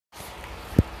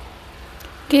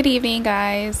Good evening,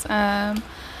 guys.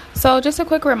 So just a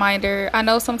quick reminder. I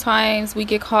know sometimes we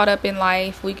get caught up in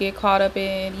life. We get caught up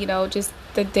in, just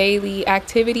the daily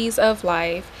activities of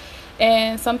life.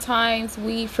 And sometimes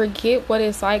we forget what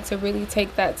it's like to really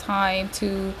take that time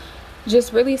to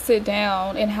just really sit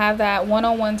down and have that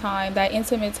one-on-one time, that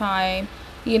intimate time,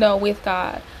 with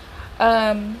God.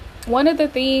 One of the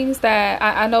things that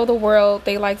I know the world,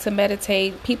 they like to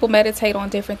meditate. People meditate on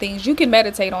different things. You can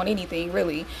meditate on anything,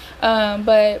 really.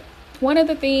 But one of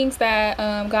the things that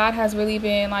God has really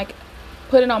been like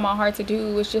putting on my heart to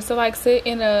do is just to like sit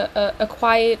in a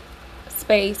quiet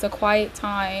space, a quiet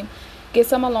time, get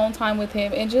some alone time with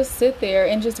Him, and just sit there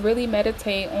and just really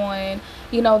meditate on,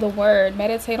 the Word,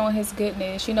 meditate on His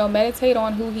goodness, meditate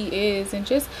on who He is, and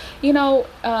just,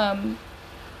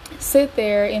 sit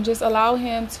there and just allow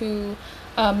Him to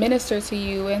minister to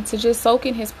you and to just soak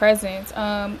in His presence.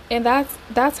 And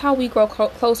that's how we grow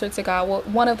closer to God. Well,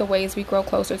 one of the ways we grow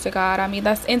closer to God. I mean,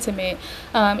 that's intimate.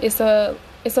 It's a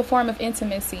form of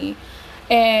intimacy,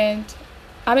 and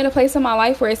I'm in a place in my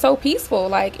life where it's so peaceful.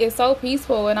 Like, it's so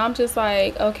peaceful, and I'm just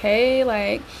like, okay,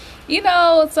 like,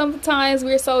 sometimes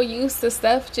we're so used to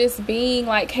stuff just being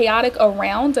like chaotic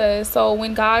around us. So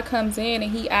when God comes in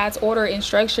and He adds order and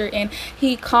structure, and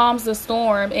He calms the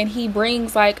storm, and He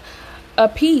brings like a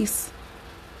peace,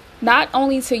 not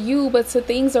only to you, but to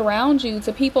things around you,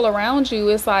 to people around you,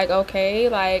 it's like, okay,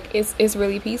 like it's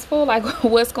really peaceful. Like,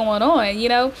 what's going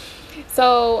on,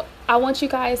 So I want you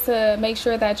guys to make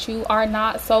sure that you are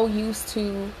not so used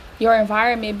to your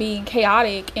environment being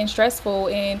chaotic and stressful,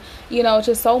 and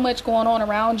just so much going on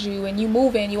around you, and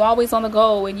you always on the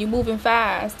go, and you moving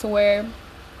fast, to where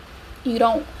you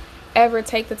don't ever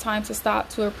take the time to stop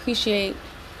to appreciate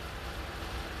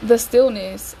the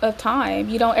stillness of time.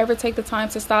 You don't ever take the time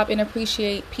to stop and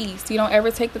appreciate peace. You don't ever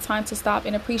take the time to stop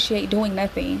and appreciate doing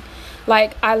nothing.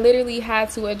 Like, I literally had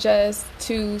to adjust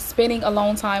to spending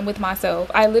alone time with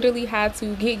myself. I literally had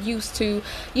to get used to,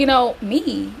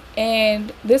 me.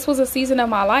 And this was a season of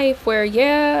my life where,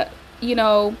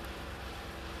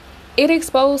 it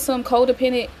exposed some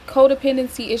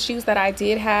codependency issues that I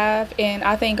did have. And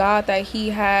I thank God that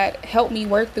He had helped me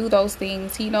work through those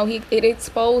things. It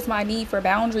exposed my need for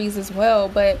boundaries as well.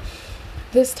 But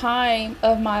this time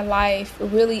of my life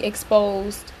really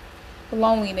exposed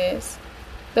loneliness.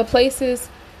 The places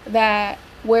that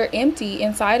were empty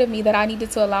inside of me that I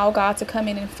needed to allow God to come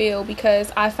in and fill, because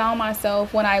I found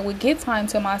myself, when I would get time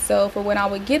to myself, or when I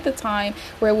would get the time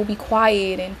where it would be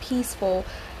quiet and peaceful,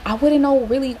 I wouldn't know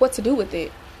really what to do with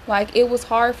it. Like, it was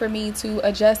hard for me to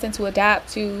adjust and to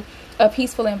adapt to a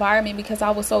peaceful environment, because I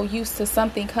was so used to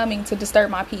something coming to disturb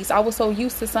my peace. I was so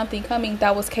used to something coming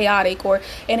that was chaotic, or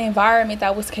an environment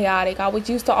that was chaotic. I was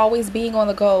used to always being on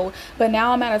the go. But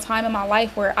now I'm at a time in my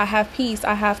life where I have peace.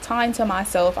 I have time to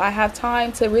myself. I have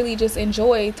time to really just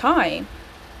enjoy time.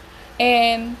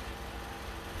 And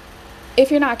if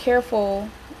you're not careful,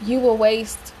 you will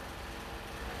waste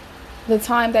the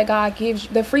time that God gives you,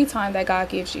 the free time that God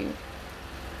gives you.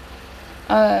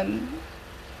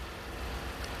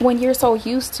 When you're so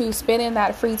used to spending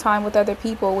that free time with other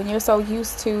people, when you're so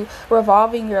used to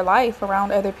revolving your life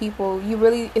around other people,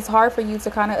 it's hard for you to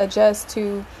kind of adjust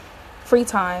to free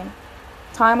time,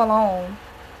 time alone,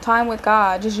 time with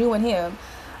God, just you and Him,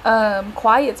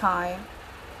 quiet time.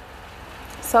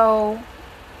 So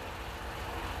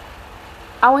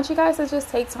I want you guys to just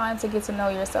take time to get to know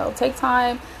yourself. Take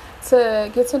time to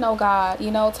get to know God.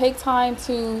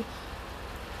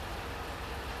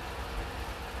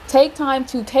 Take time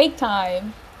to take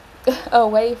time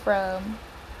away from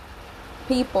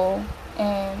people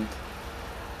and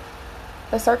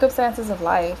the circumstances of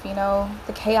life,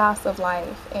 the chaos of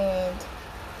life, and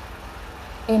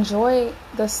enjoy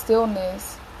the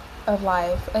stillness of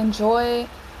life. Enjoy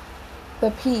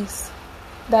the peace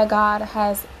that God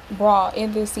has brought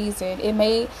in this season.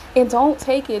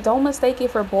 Don't mistake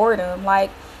it for boredom.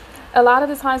 Like, a lot of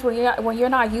the times when you're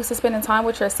not used to spending time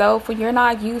with yourself, when you're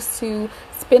not used to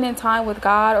spending time with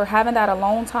God, or having that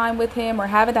alone time with Him, or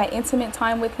having that intimate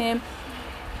time with Him,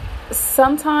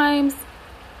 sometimes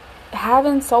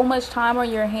having so much time on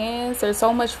your hands, or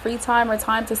so much free time, or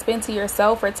time to spend to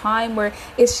yourself, or time where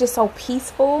it's just so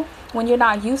peaceful, when you're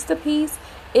not used to peace,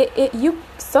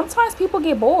 sometimes people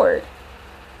get bored,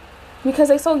 because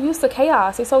they're so used to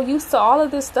chaos. They're so used to all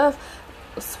of this stuff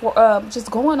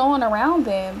just going on around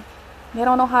them. They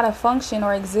don't know how to function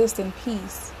or exist in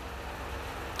peace.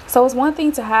 So it's one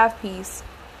thing to have peace,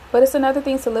 but it's another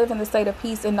thing to live in the state of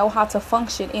peace and know how to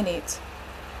function in it.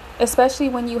 Especially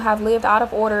when you have lived out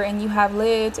of order, and you have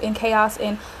lived in chaos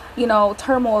and,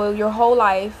 turmoil your whole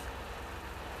life.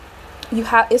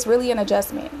 it's really an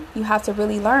adjustment. You have to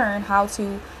really learn how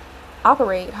to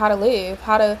operate, how to live,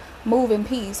 how to move in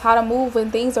peace, how to move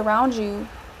when things around you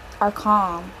are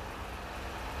calm.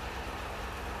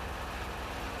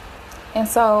 And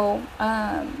so,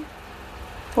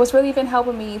 what's really been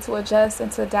helping me to adjust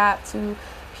and to adapt to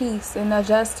peace, and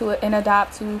adjust to it and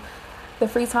adapt to the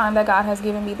free time that God has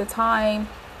given me, the time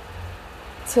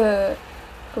to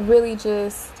really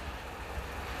just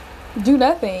do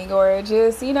nothing, or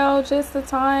just, just the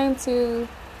time to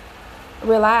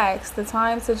relax, the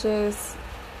time to just,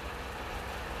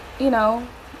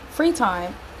 free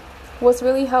time. What's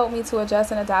really helped me to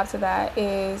adjust and adapt to that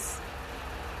is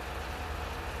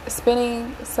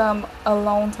spending some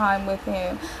alone time with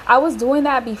him. I was doing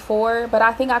that before, but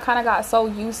I think I kind of got so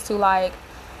used to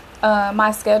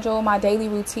my schedule, my daily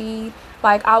routine.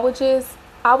 Like I would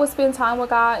spend time with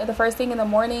God the first thing in the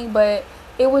morning, but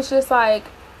it was just like,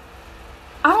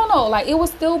 I don't know, like it would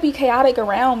still be chaotic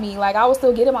around me. Like I was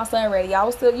still getting my son ready. I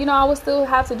would still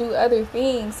have to do other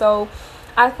things. So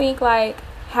I think like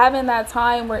having that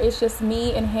time where it's just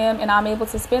me and him, and I'm able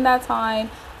to spend that time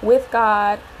with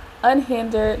God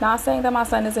unhindered. Not saying that my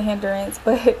son is a hindrance,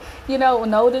 but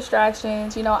no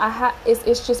distractions.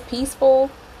 It's just peaceful,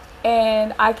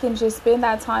 and I can just spend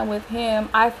that time with him.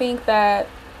 I think that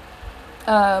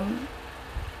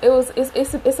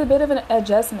it's a bit of an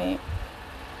adjustment,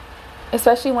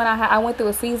 especially when I went through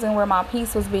a season where my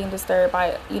peace was being disturbed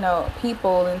by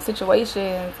people and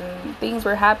situations and things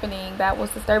were happening that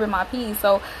was disturbing my peace.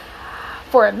 So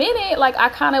for a minute, like I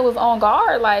kind of was on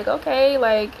guard, like, okay,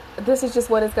 like this is just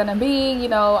what it's gonna be.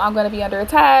 I'm gonna be under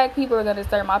attack. People are gonna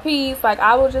disturb my peace. Like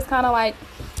I was just kind of like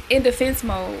in defense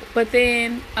mode. But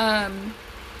then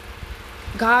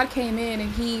God came in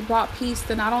and he brought peace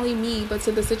to not only me, but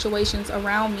to the situations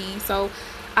around me. So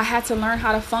I had to learn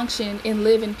how to function and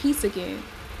live in peace again.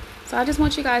 So I just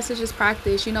want you guys to just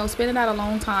practice, spending that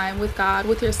alone time with God,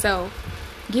 with yourself.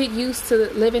 Get used to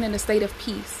living in a state of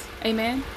peace. Amen.